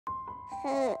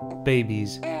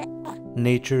Babies.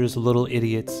 Nature's little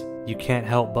idiots. You can't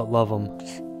help but love them.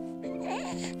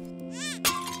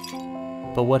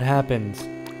 But what happens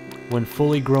when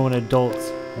fully grown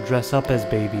adults dress up as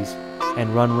babies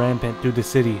and run rampant through the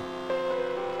city?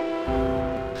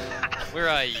 Where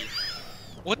are you?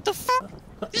 What the f?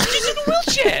 This dude's in a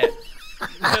wheelchair!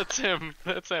 That's him.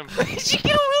 That's him. Why did you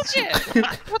get a wheelchair?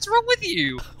 What's wrong with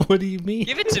you? What do you mean?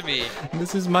 Give it to me.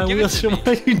 This is my Give it to wheelchair.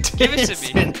 Why are you dancing? Give it to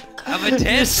me. I'm a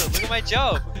dancer. Look at my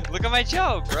job. Look at my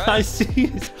job, bro. I see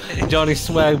it. Johnny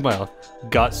Swagmouth.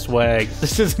 Got swag.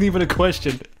 This isn't even a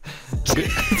question.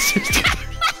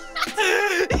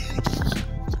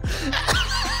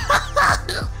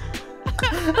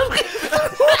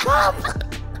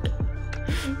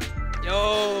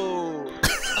 Yo,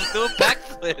 I'm doing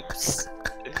backflips.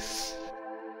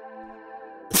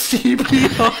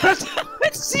 CPR.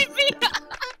 CPR.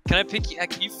 Can I pick you?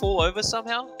 Can you fall over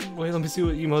somehow? Wait, let me see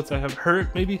what emotes I have.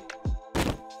 Hurt, maybe?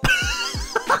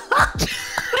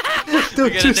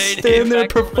 Don't just stand there and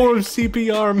perform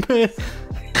CPR, man.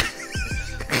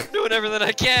 Doing everything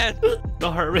I can.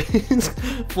 The heart rate is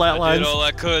flatlines. I did all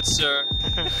I could, sir.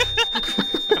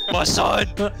 My son.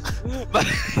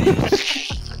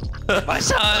 My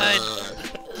son.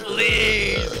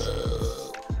 Please.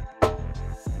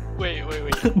 Wait.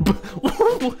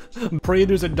 Pray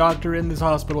there's a doctor in this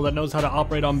hospital that knows how to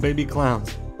operate on baby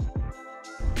clowns.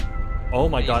 Oh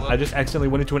my god, I just accidentally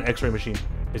went into an x-ray machine.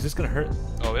 Is this gonna hurt?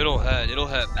 Oh, it'll hurt. It'll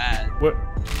hurt bad. Where?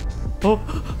 Oh.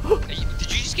 Did you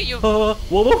just get your...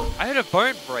 Whoa. I heard a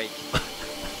bone break.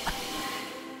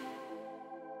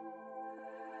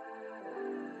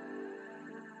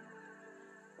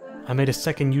 I made a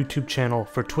second YouTube channel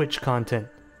for Twitch content.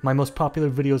 My most popular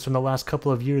videos from the last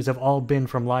couple of years have all been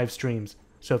from live streams.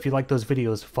 So if you like those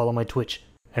videos, follow my Twitch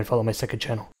and follow my second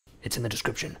channel. It's in the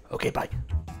description. Okay, bye.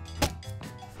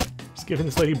 Just giving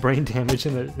this lady brain damage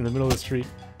in the middle of the street.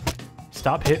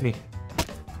 Stop hitting me.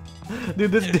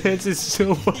 Dude, this dance is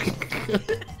so fucking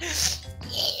good.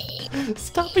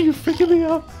 Stop it, you're freaking me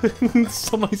out.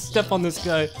 Somebody step on this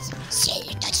guy. Don't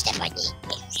step on me.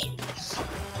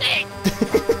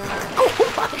 Oh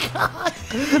my god!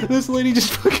 This lady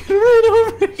just fucking ran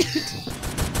over it.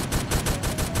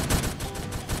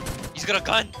 He's got a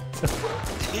gun.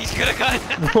 He's got a gun.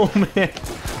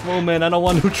 Oh man, I don't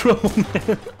want no trouble,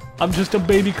 man. I'm just a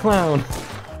baby clown.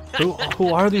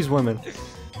 Who are these women?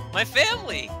 My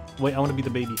family. Wait, I want to be the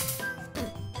baby.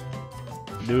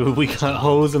 Dude, we got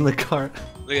hoes in the cart.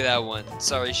 Look at that one.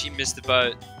 Sorry, she missed the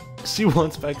boat. She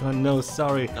wants back on. No,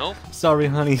 sorry. Nope. Sorry,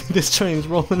 honey. This train's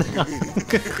rolling out.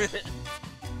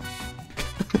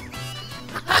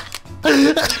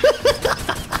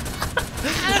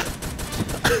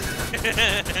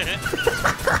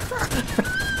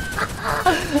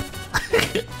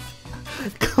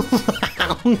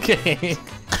 Okay.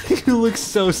 You look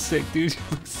so sick, dude. You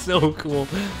look so cool.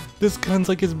 This gun's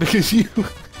like as big as you.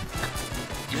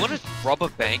 You want to rob a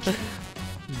bank?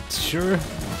 Sure.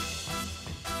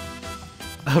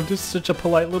 I'm just such a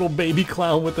polite little baby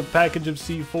clown with a package of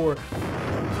C4.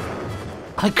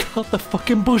 I got the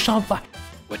fucking bush on fire.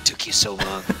 What took you so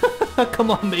long? Come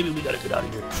on, baby, we gotta get out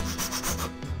of here.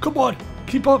 Come on,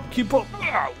 keep up, keep up.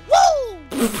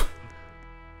 Woo!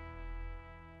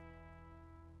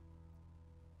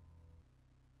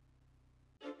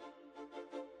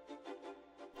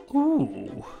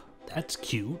 Ooh, that's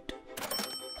cute.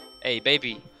 Hey,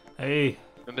 baby. Hey.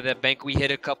 Remember that bank we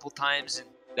hit a couple times in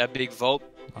that big vault?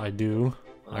 I do.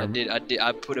 I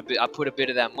put a bit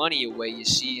of that money away, you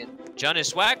see, and Johnny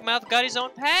Swagmouth got his own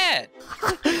pad.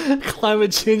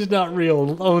 Climate change not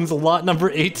real. Owns lot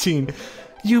number 18.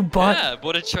 You bought... Yeah, I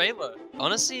bought a trailer.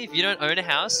 Honestly, if you don't own a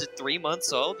house at 3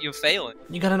 months old, you're failing.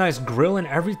 You got a nice grill and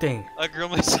everything. I grill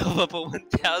myself up a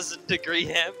 1,000-degree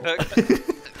hamburger.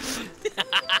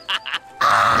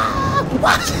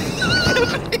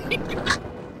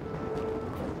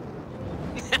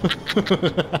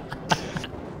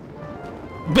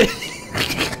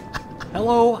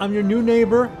 Hello, I'm your new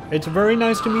neighbor. It's very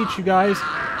nice to meet you guys.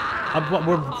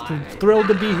 We're thrilled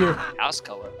to be here. House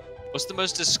color. What's the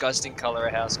most disgusting color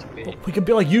a house can be? We could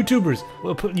be like YouTubers.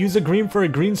 We'll use a green for a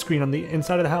green screen on the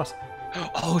inside of the house.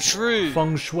 Oh, true.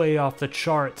 Feng shui off the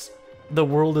charts. The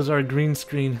world is our green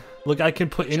screen. Look, I can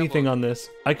put anything on this.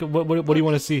 I could. What do you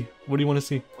want to see? What do you want to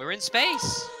see? We're in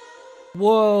space.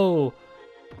 Whoa.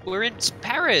 We're in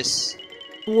Paris.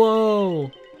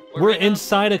 Whoa. We're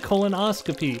inside a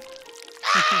colonoscopy.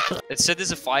 It said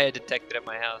there's a fire detected at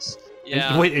my house.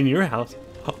 Yeah. Wait, in your house?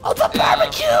 Oh, the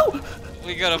barbecue!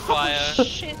 We got a fire.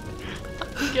 Shit.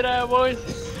 Get out, boys.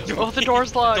 Oh, the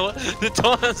door's locked. The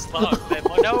door's locked.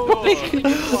 No.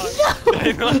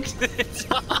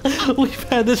 We've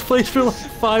had this place for like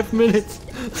 5 minutes.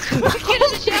 Get in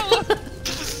the shower.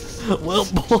 Well,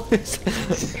 boys,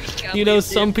 you know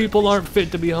some people aren't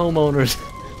fit to be homeowners.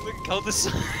 Look how the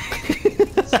sun.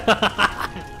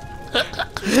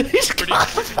 He's got a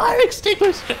fire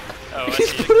extinguisher. Oh,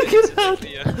 He's putting it out.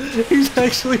 He's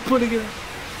actually putting it out.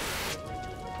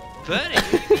 Burning.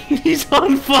 He's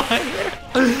on fire.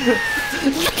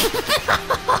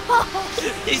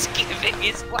 He's giving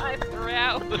his life for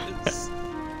hours.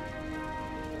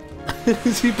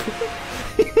 Is he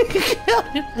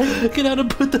Get out and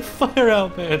put the fire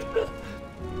out, man.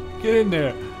 Get in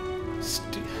there.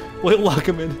 Wait, lock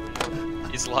him in.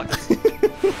 He's locked.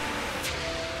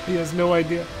 He has no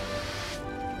idea.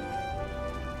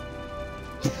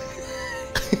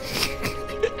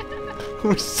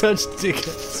 We're such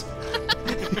dickheads.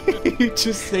 You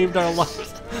just saved our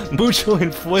lives. Mucho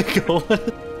en fuego.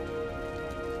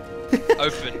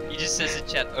 Open. He just says in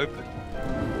chat, open.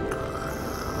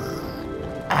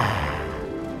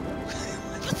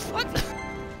 What the fuck?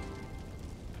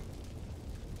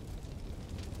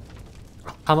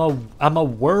 I'm a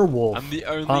werewolf. I'm the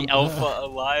only alpha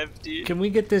alive, dude. Can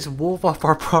we get this wolf off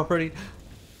our property?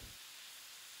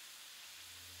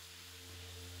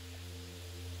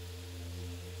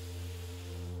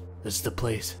 This is the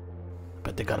place.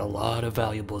 But they got a lot of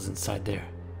valuables inside there.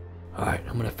 Alright,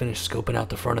 I'm gonna finish scoping out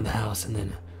the front of the house and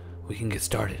then we can get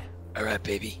started. Alright,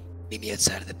 baby. Meet me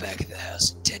outside of the back of the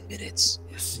house in 10 minutes.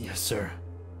 Yes, sir.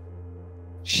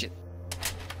 Shit.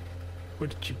 Where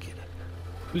did you get it?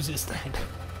 Who's this thing?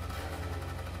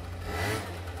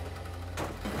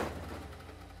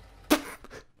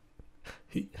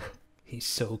 He's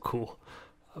so cool.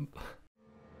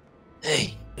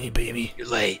 Hey, baby. you're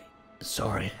late.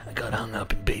 Sorry, I got hung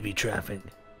up in baby traffic.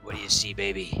 What do you see,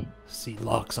 baby? See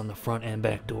locks on the front and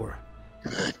back door.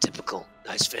 Typical.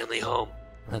 Nice family home.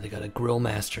 They got a grill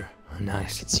master. I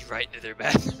Nice. can see right into their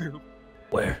bathroom.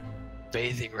 Where?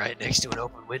 Bathing right next to an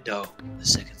open window on the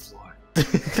 2nd floor.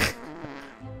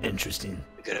 Interesting.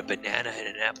 We got a banana and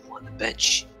an apple on the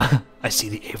bench. I see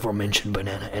the aforementioned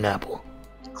banana and apple.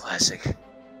 Classic.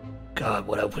 God,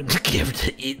 what I wouldn't give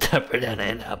to eat that banana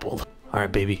and apple.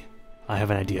 Alright, baby. I have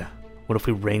an idea. What if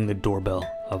we ring the doorbell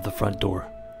of the front door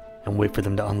and wait for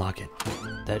them to unlock it?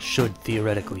 That should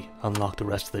theoretically unlock the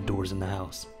rest of the doors in the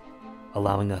house,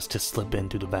 allowing us to slip in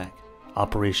through the back.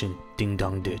 Operation Ding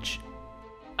Dong Ditch.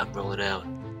 I'm rolling out.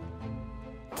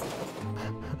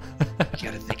 You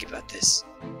gotta think about this.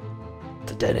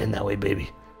 It's a dead end that way, baby.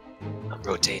 I'm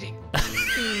rotating.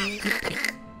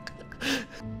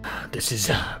 This is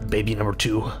baby number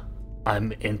 2.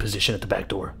 I'm in position at the back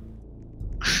door.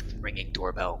 Ringing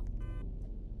doorbell.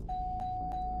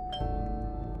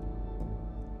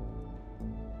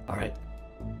 Alright.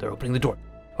 They're opening the door.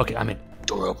 Okay, I'm in.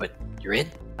 Door open. You're in?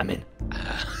 I'm in.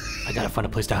 I gotta find a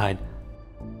place to hide.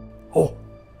 Oh!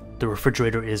 The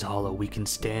refrigerator is hollow. We can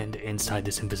stand inside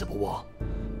this invisible wall.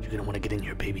 You're gonna want to get in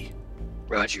here, baby.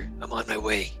 Roger, I'm on my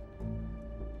way.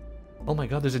 Oh my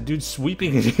god, there's a dude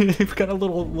sweeping in here. We've got a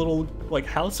little, like,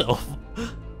 house elf.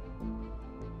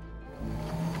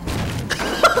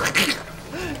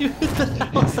 You hit the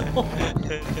house elf.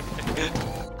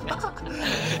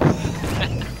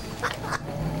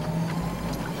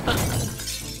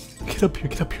 Get up here,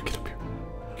 get up here, get up here.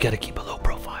 You gotta keep a low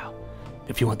profile.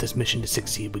 If you want this mission to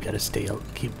succeed, we gotta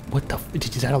keep. What the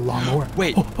is that a lawnmower?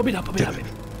 Wait. Oh, put me down, baby.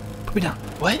 Put me down.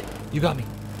 What? You got me.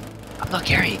 I'm not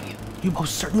carrying you. You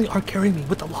most certainly are carrying me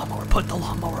with the lawnmower. Put the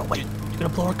lawnmower away. You're gonna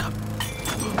blow our cup.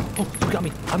 Oh, you got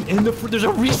me. I'm in the there's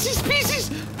a Reese's Pieces!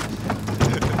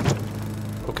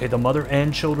 Okay, the mother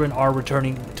and children are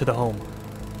returning to the home.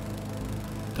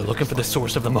 They're looking for the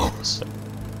source of the moles.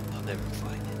 I'll never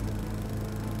find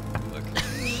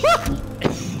it.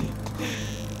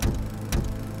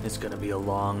 It's gonna be a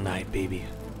long night, baby.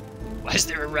 Why is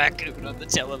there a raccoon on the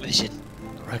television?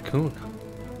 A raccoon.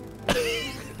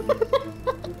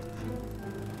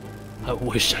 I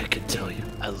wish I could tell you.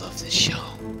 I love this show.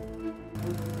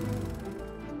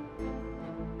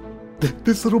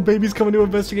 This little baby's coming to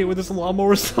investigate where this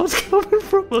lawnmower sound's coming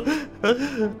from.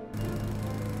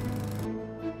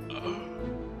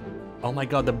 Oh my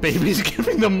god, the baby's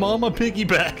giving the mom a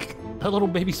piggyback. That little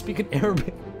baby's speaking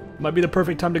Arabic. Might be the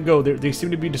perfect time to go. They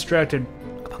seem to be distracted.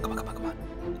 Come on.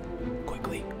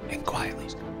 Quickly and quietly.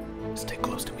 Stay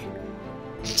close to me.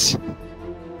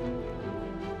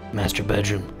 Master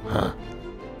bedroom, huh?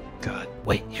 God.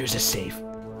 Wait, here's a safe.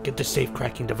 Get the safe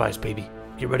cracking device, baby.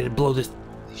 Get ready to blow this.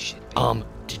 Shit.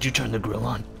 Did you turn the grill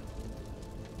on?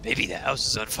 Baby, the house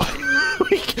is on fire.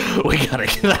 we gotta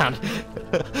get out.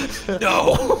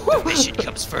 No! The mission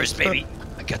comes first, baby.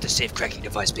 I got the safe cracking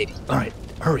device, baby. Alright,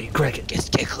 hurry, crack it.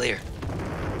 Get clear.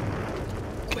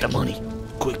 Get the money.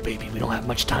 Quick, baby, we don't have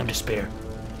much time to spare.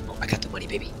 Oh, I got the money,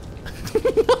 baby.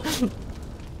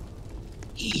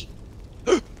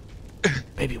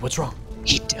 Baby, what's wrong?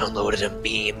 He downloaded a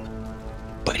meme,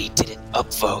 but he didn't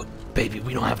upvote. Baby,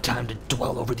 we don't have time to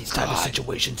dwell over these type of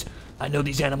situations. I know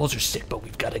these animals are sick, but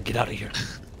we've got to get out of here.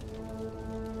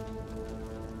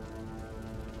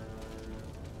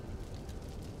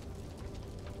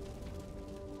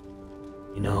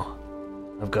 You know,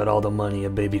 I've got all the money a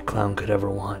baby clown could ever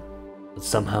want, but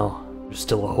somehow there's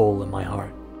still a hole in my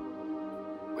heart.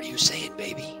 What are you saying,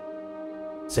 baby?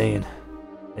 Saying,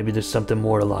 maybe there's something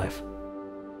more to life.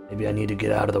 Maybe I need to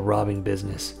get out of the robbing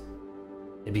business.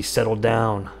 Maybe settle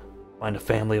down, find a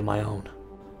family of my own,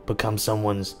 become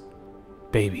someone's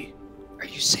baby. Are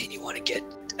you saying you want to get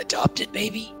adopted,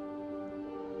 baby?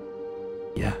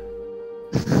 Yeah,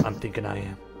 I'm thinking I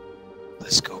am.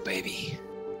 Let's go, baby.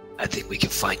 I think we can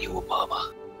find you a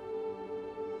mama.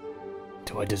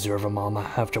 Do I deserve a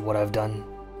mama after what I've done?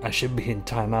 I should be in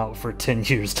timeout for 10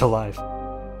 years to life.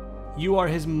 You are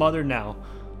his mother now.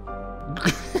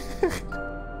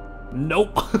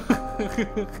 Nope.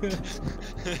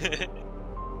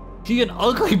 He an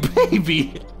ugly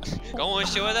baby. Go on,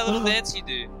 show her that little dance you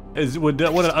do. Would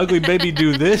an ugly baby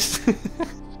do this?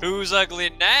 Who's ugly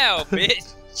now,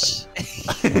 bitch?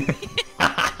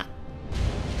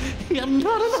 I'm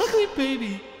not an ugly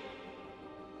baby.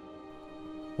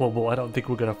 Well, I don't think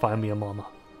we're gonna find me a mama.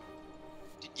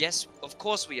 Yes, of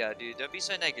course we are, dude. Don't be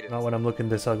so negative. Not when I'm looking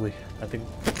this ugly. I think.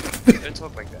 Don't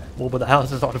talk like that. Well, but the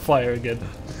house is on fire again.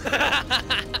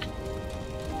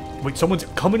 Wait, someone's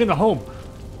coming in the home.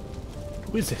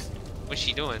 Who is this? What's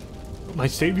she doing? My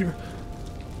savior?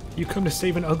 You come to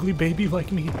save an ugly baby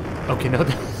like me? Okay, now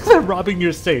they're robbing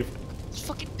your safe.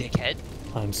 Fucking dickhead.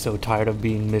 I'm so tired of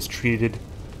being mistreated.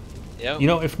 Yep. You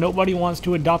know, if nobody wants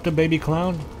to adopt a baby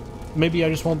clown, maybe I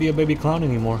just won't be a baby clown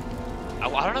anymore.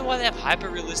 I don't know why they have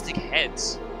hyper-realistic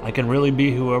heads. I can really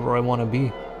be whoever I want to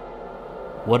be.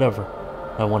 Whatever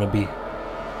I want to be.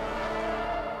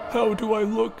 How do I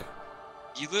look?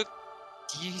 You look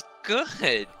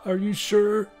good. Are you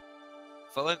sure?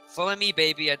 Follow me,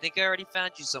 baby. I think I already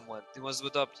found you someone who wants to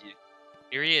adopt you.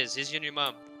 Here he is. Here's your new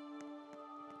mom.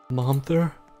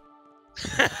 Momther?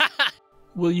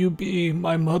 Will you be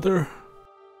my mother?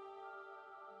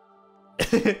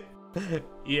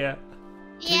 Yeah.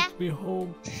 Take me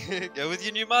home. Go with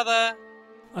your new mother.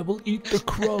 I will eat the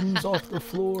crumbs off the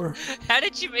floor. How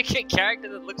did you make a character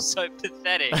that looks so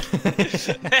pathetic?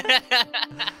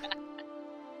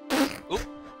 Oop.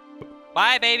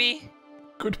 Bye, baby.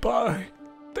 Goodbye.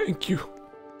 Thank you.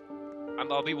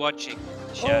 I'll be watching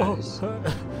the shows.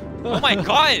 Oh my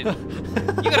god!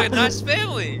 You got a nice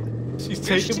family. She's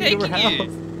Where's taking she me to her taking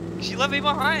house. you? She left me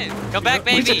behind. Come back,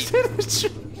 baby.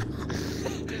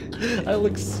 I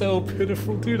look so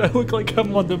pitiful, dude. I look like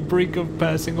I'm on the brink of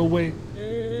passing away.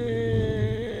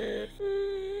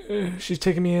 She's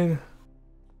taking me in.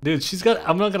 Dude, she's got,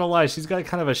 I'm not gonna lie, she's got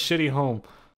kind of a shitty home.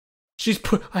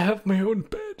 I have my own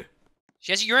bed.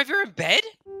 She has you have your own bed?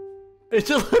 It's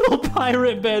a little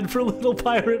pirate bed for little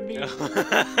pirate me.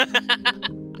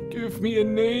 Give me a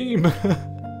name.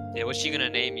 Yeah, what's she gonna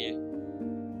name you?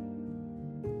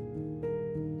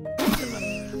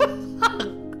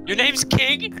 Your name's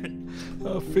King?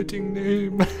 A fitting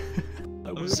name.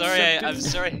 I'm sorry, I'm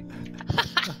sorry.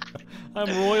 I'm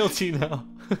royalty now.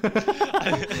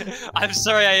 I'm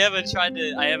sorry I ever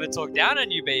talked down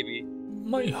on you, baby.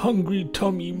 My hungry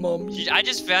tummy, mom. I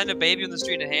just found a baby on the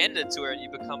street and handed it to her, and you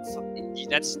become.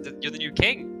 You're the new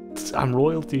king. I'm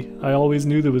royalty. I always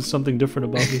knew there was something different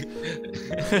about me.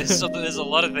 There's a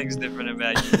lot of things different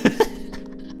about you.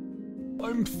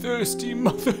 I'm thirsty,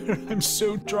 Mother. I'm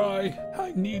so dry.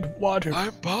 I need water.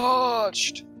 I'm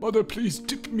parched. Mother, please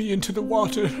dip me into the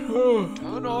water. Oh.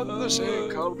 Turn on the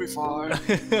sink, I'll be fine.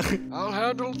 I'll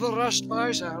handle the rest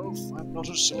myself. I'm not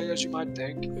as silly as you might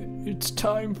think. It's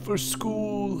time for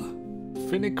school.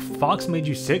 Finnick Fox made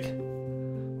you sick?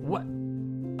 What?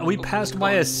 We passed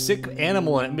by a sick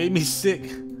animal and it made me sick.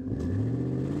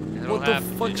 What the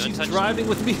fuck? She's driving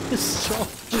with me.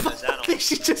 I think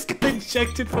she just got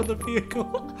ejected from the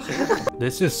vehicle.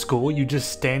 This is school? You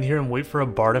just stand here and wait for a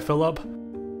bar to fill up?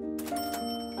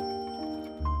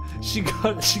 She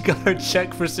got her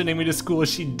check for sending me to school.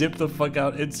 She dipped the fuck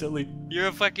out instantly. You're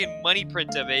a fucking money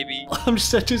printer, baby. I'm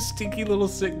such a stinky little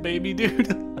sick baby,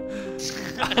 dude.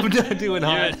 I'm not doing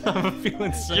hot. I'm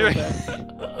feeling so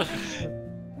bad.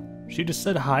 She just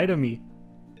said hi to me.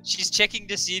 She's checking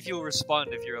to see if you'll respond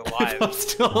if you're I'm alive.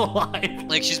 still alive.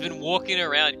 Like she's been walking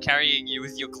around carrying you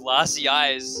with your glassy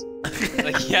eyes.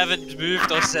 Like you haven't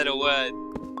moved or said a word.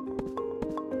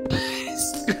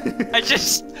 I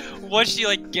just watched you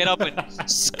like get up and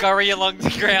scurry along the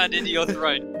ground into your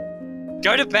throat.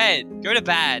 Go to bed. Go to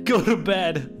bed. Go to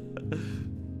bed.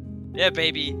 Yeah,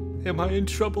 baby. Am I in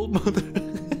trouble, mother?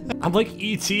 I'm like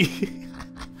E.T.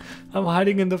 I'm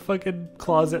hiding in the fucking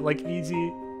closet like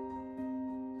E.T.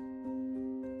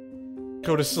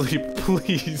 Go to sleep,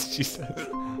 please, she says.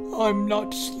 I'm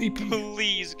not sleepy.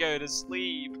 Please go to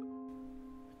sleep.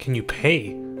 Can you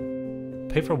pay?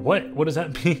 Pay for what? What does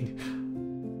that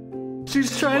mean?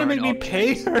 She's trying to make me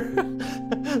pay her.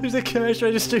 There's a cash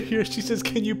register here. She says,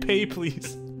 can you pay,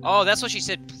 please? Oh, that's what she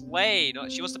said. Play. No,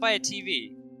 she wants to buy a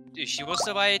TV. Dude, she wants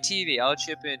to buy a TV. I'll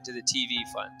chip into the TV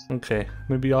fund. Okay,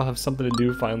 maybe I'll have something to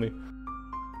do finally.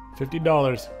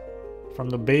 $50 from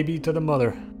the baby to the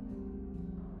mother.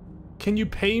 Can you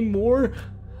pay more?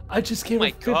 I just gave her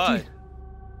 50. God.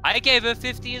 I gave her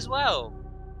 50 as well.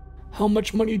 How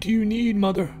much money do you need,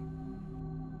 mother?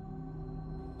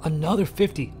 Another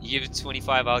 50. You give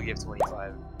 25, I'll give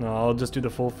 25. No, I'll just do the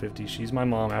full 50. She's my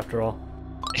mom after all.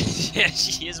 Yeah,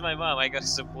 she is my mom. I gotta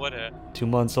support her. 2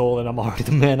 months old and I'm already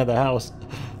the man of the house.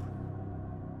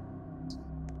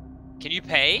 Can you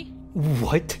pay?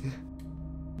 What?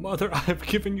 Mother, I've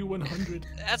given you 100.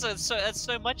 That's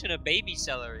so much in a baby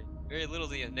salary. Very little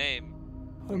to your name.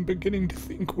 I'm beginning to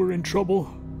think we're in trouble.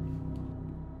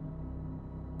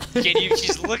 Can you?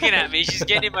 She's looking at me. She's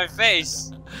getting in my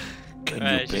face. Can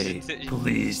you pay,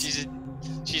 please?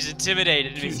 She's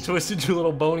intimidated me. She's twisted your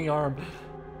little bony arm.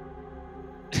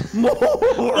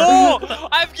 Oh!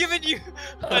 I've given you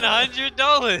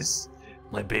 $100.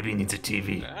 My baby needs a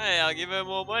TV. Alright, I'll give her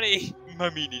more money.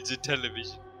 Mommy needs a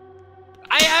television.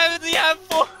 I only have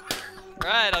 4.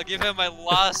 Right, I'll give her my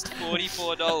last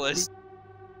 $44.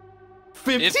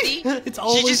 50? It's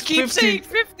always She just keeps 50. saying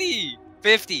 50.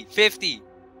 50. 50.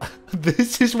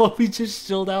 This is what we just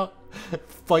shelled out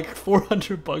like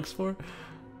 $400 for. What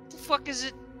the fuck is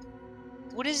it?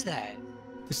 What is that?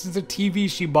 This is a TV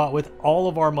she bought with all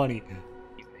of our money.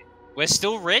 We're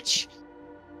still rich?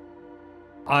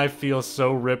 I feel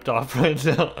so ripped off right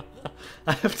now.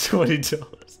 I have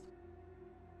 $20.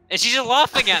 And she's just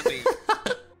laughing at me.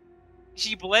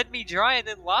 She bled me dry and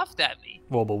then laughed at me.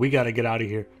 Well, but we gotta get out of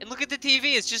here. And look at the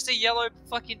TV, it's just a yellow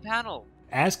fucking panel.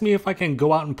 Ask me if I can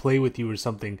go out and play with you or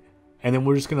something, and then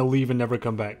we're just gonna leave and never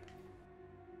come back.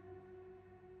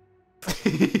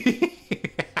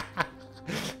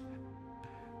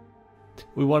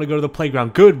 We want to go to the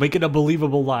playground. Good, make it a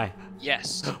believable lie.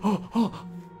 Yes.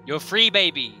 You're free,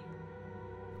 baby.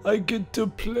 I get to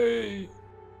play.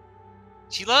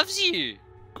 She loves you.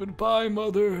 Goodbye,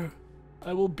 mother.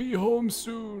 I will be home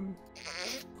soon.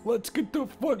 Let's get the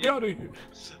fuck out of here.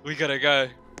 We gotta go.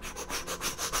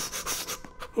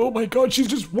 Oh my god, she's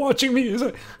just watching me.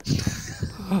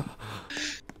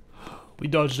 We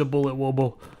dodged a bullet,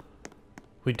 Wobo.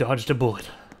 We dodged a bullet.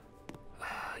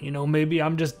 You know, maybe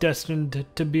I'm just destined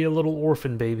to be a little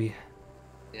orphan baby.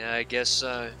 Yeah, I guess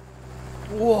so.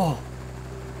 Whoa.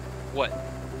 What?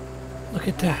 Look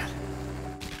at that.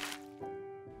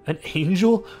 An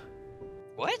angel?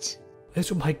 What? This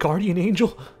is my guardian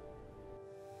angel?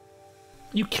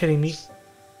 You kidding me?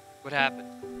 What happened?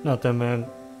 Nothing, man.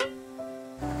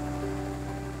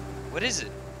 What is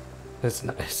it? It's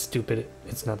not it's stupid.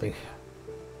 It's nothing.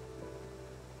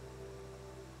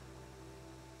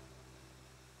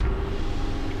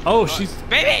 Oh, she's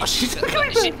baby. Oh, she's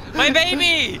my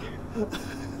baby.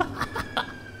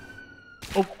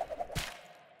 Oh,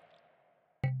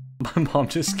 my mom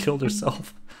just killed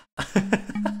herself.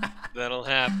 That'll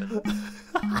happen.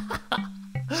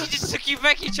 She just took you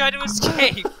back. You tried to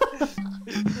escape.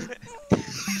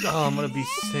 Oh, I'm gonna be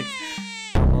sick.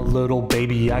 I'm a little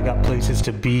baby, I got places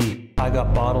to be. I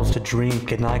got bottles to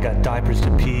drink and I got diapers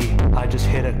to pee. I just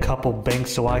hit a couple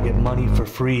banks so I get money for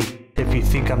free. If you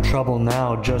think I'm trouble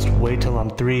now, just wait till I'm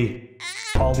 3.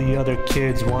 All the other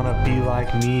kids wanna be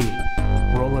like me.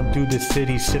 Rolling through the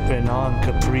city sipping on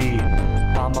Capri.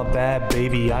 I'm a bad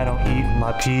baby, I don't eat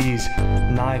my peas.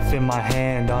 Knife in my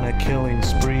hand on a killing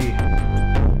spree.